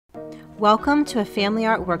Welcome to a family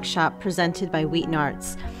art workshop presented by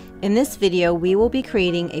WheatonArts. In this video, we will be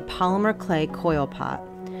creating a polymer clay coil pot.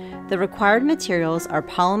 The required materials are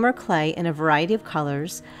polymer clay in a variety of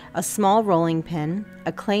colors, a small rolling pin,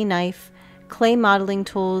 a clay knife, clay modeling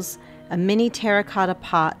tools, a mini terracotta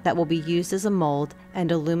pot that will be used as a mold,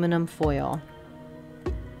 and aluminum foil.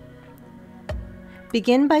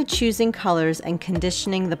 Begin by choosing colors and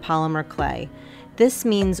conditioning the polymer clay. This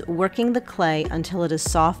means working the clay until it is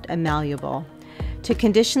soft and malleable. To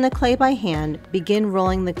condition the clay by hand, begin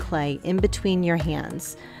rolling the clay in between your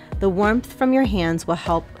hands. The warmth from your hands will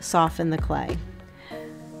help soften the clay.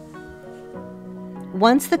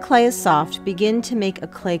 Once the clay is soft, begin to make a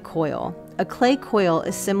clay coil. A clay coil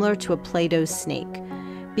is similar to a Play-Doh snake.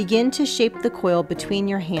 Begin to shape the coil between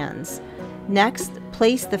your hands. Next,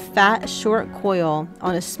 place the fat, short coil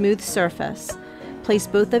on a smooth surface. Place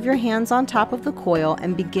both of your hands on top of the coil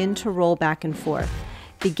and begin to roll back and forth.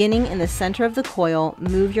 Beginning in the center of the coil,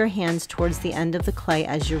 move your hands towards the end of the clay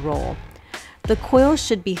as you roll. The coil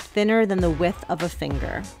should be thinner than the width of a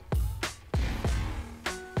finger.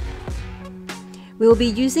 We will be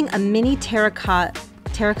using a mini terracotta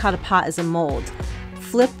pot as a mold.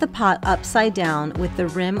 Flip the pot upside down with the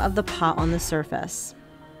rim of the pot on the surface.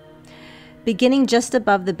 Beginning just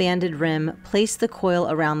above the banded rim, place the coil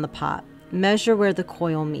around the pot. Measure where the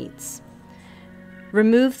coil meets.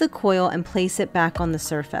 Remove the coil and place it back on the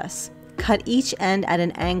surface. Cut each end at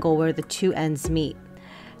an angle where the two ends meet.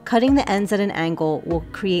 Cutting the ends at an angle will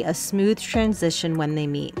create a smooth transition when they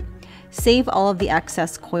meet. Save all of the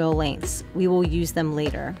excess coil lengths. We will use them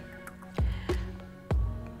later.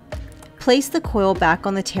 Place the coil back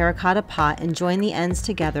on the terracotta pot and join the ends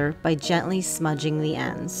together by gently smudging the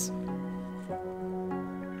ends.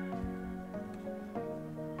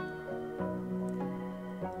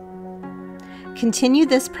 Continue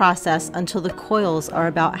this process until the coils are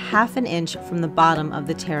about ½ an inch from the bottom of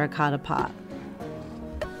the terracotta pot.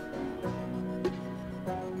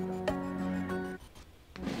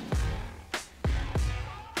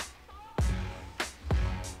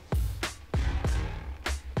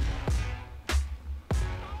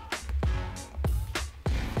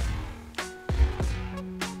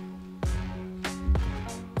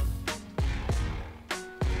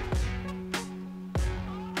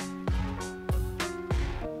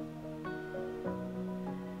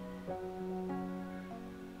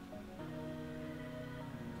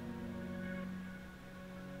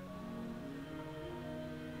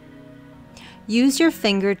 Use your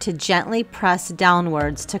finger to gently press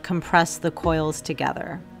downwards to compress the coils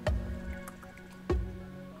together.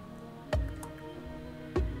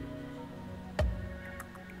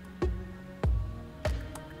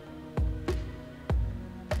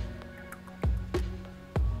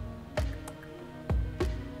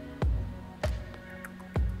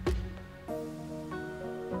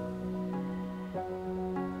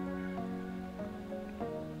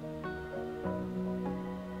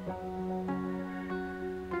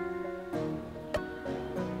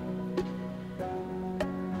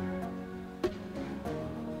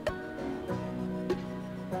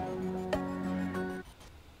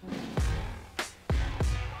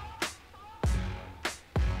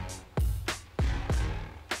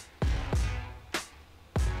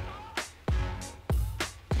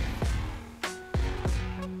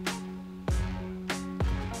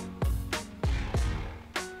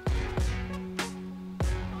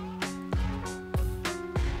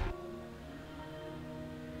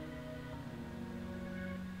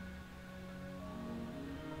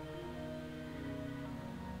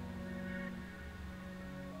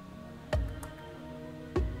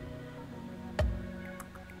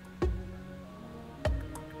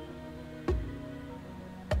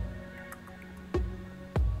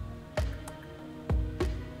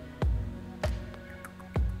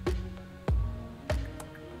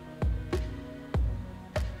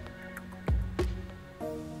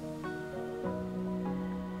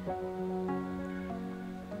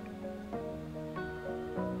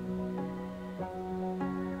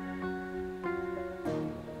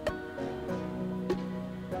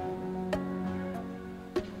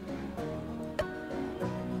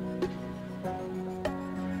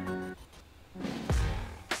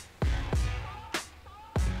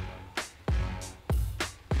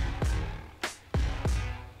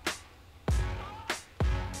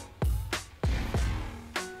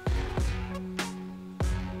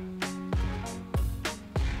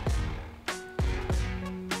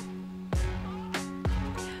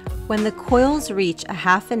 When the coils reach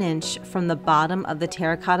 ½ an inch from the bottom of the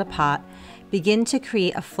terracotta pot, begin to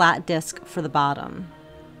create a flat disc for the bottom.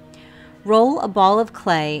 Roll a ball of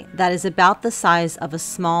clay that is about the size of a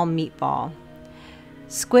small meatball.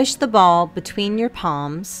 Squish the ball between your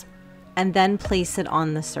palms and then place it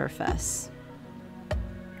on the surface.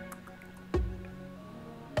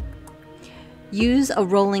 Use a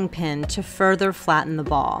rolling pin to further flatten the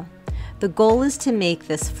ball. The goal is to make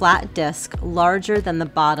this flat disc larger than the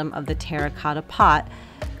bottom of the terracotta pot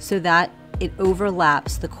so that it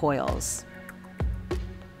overlaps the coils.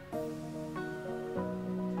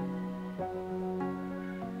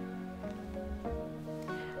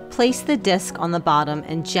 Place the disc on the bottom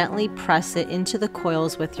and gently press it into the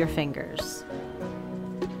coils with your fingers.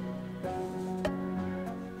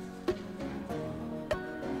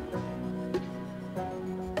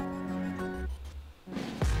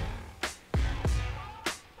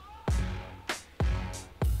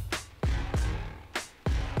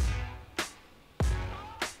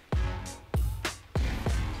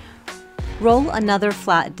 Roll another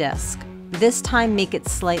flat disc. This time make it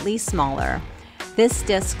slightly smaller. This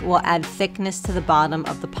disc will add thickness to the bottom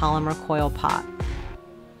of the polymer coil pot.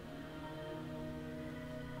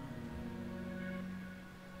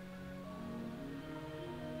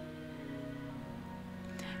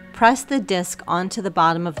 Press the disc onto the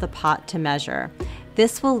bottom of the pot to measure.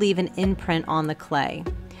 This will leave an imprint on the clay.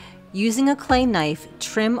 Using a clay knife,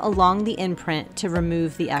 trim along the imprint to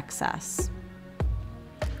remove the excess.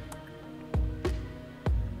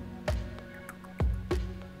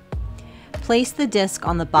 Place the disc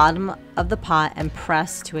on the bottom of the pot and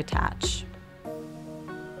press to attach.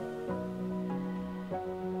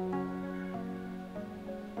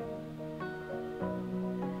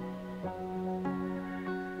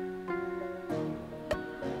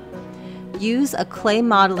 Use a clay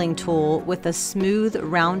modeling tool with a smooth,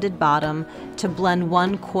 rounded bottom to blend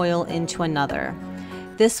one coil into another.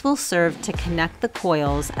 This will serve to connect the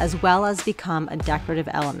coils as well as become a decorative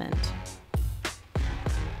element.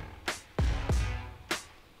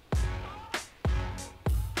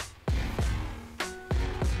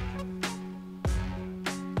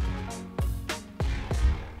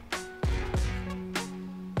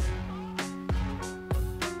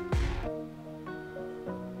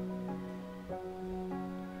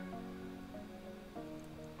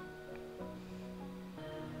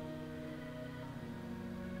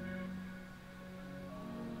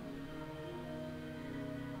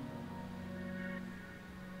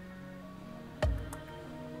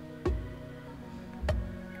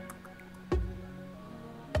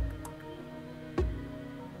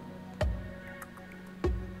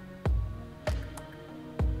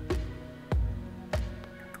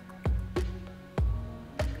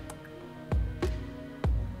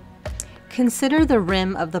 Consider the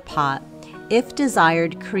rim of the pot. If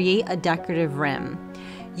desired, create a decorative rim.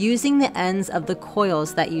 Using the ends of the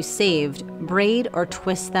coils that you saved, braid or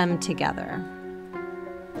twist them together.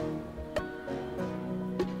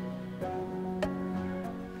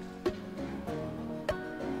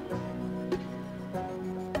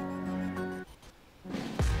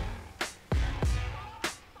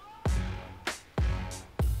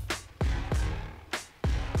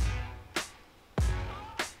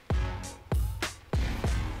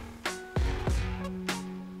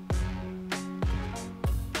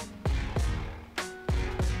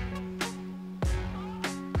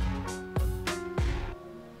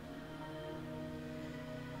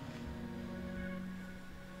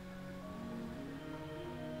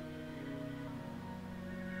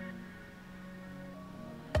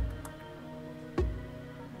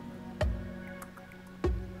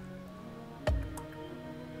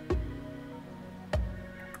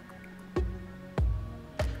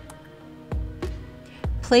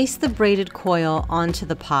 Place the braided coil onto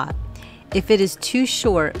the pot. If it is too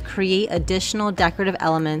short, create additional decorative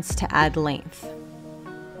elements to add length.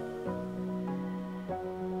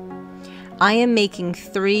 I am making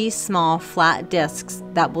 3 small flat discs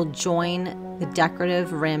that will join the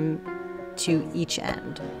decorative rim to each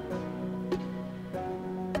end.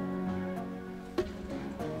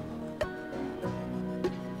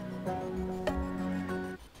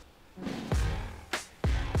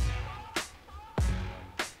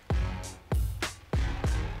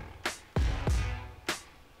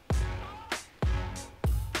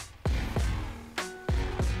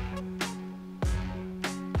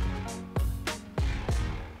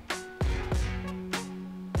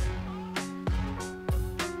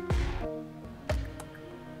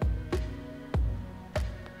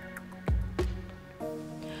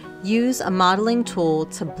 Use a modeling tool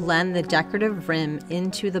to blend the decorative rim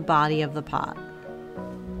into the body of the pot.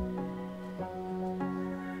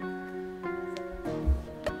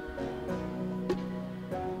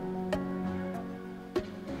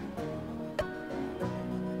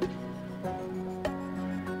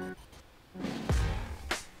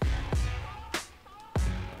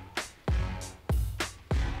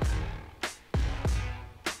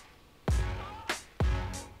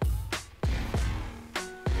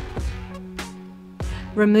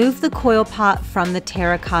 Remove the coil pot from the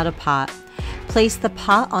terracotta pot. Place the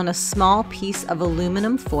pot on a small piece of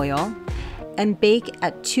aluminum foil and bake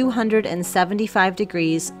at 275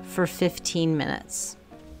 degrees for 15 minutes.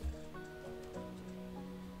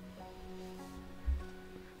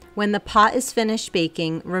 When the pot is finished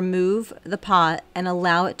baking, remove the pot and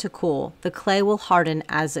allow it to cool. The clay will harden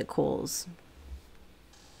as it cools.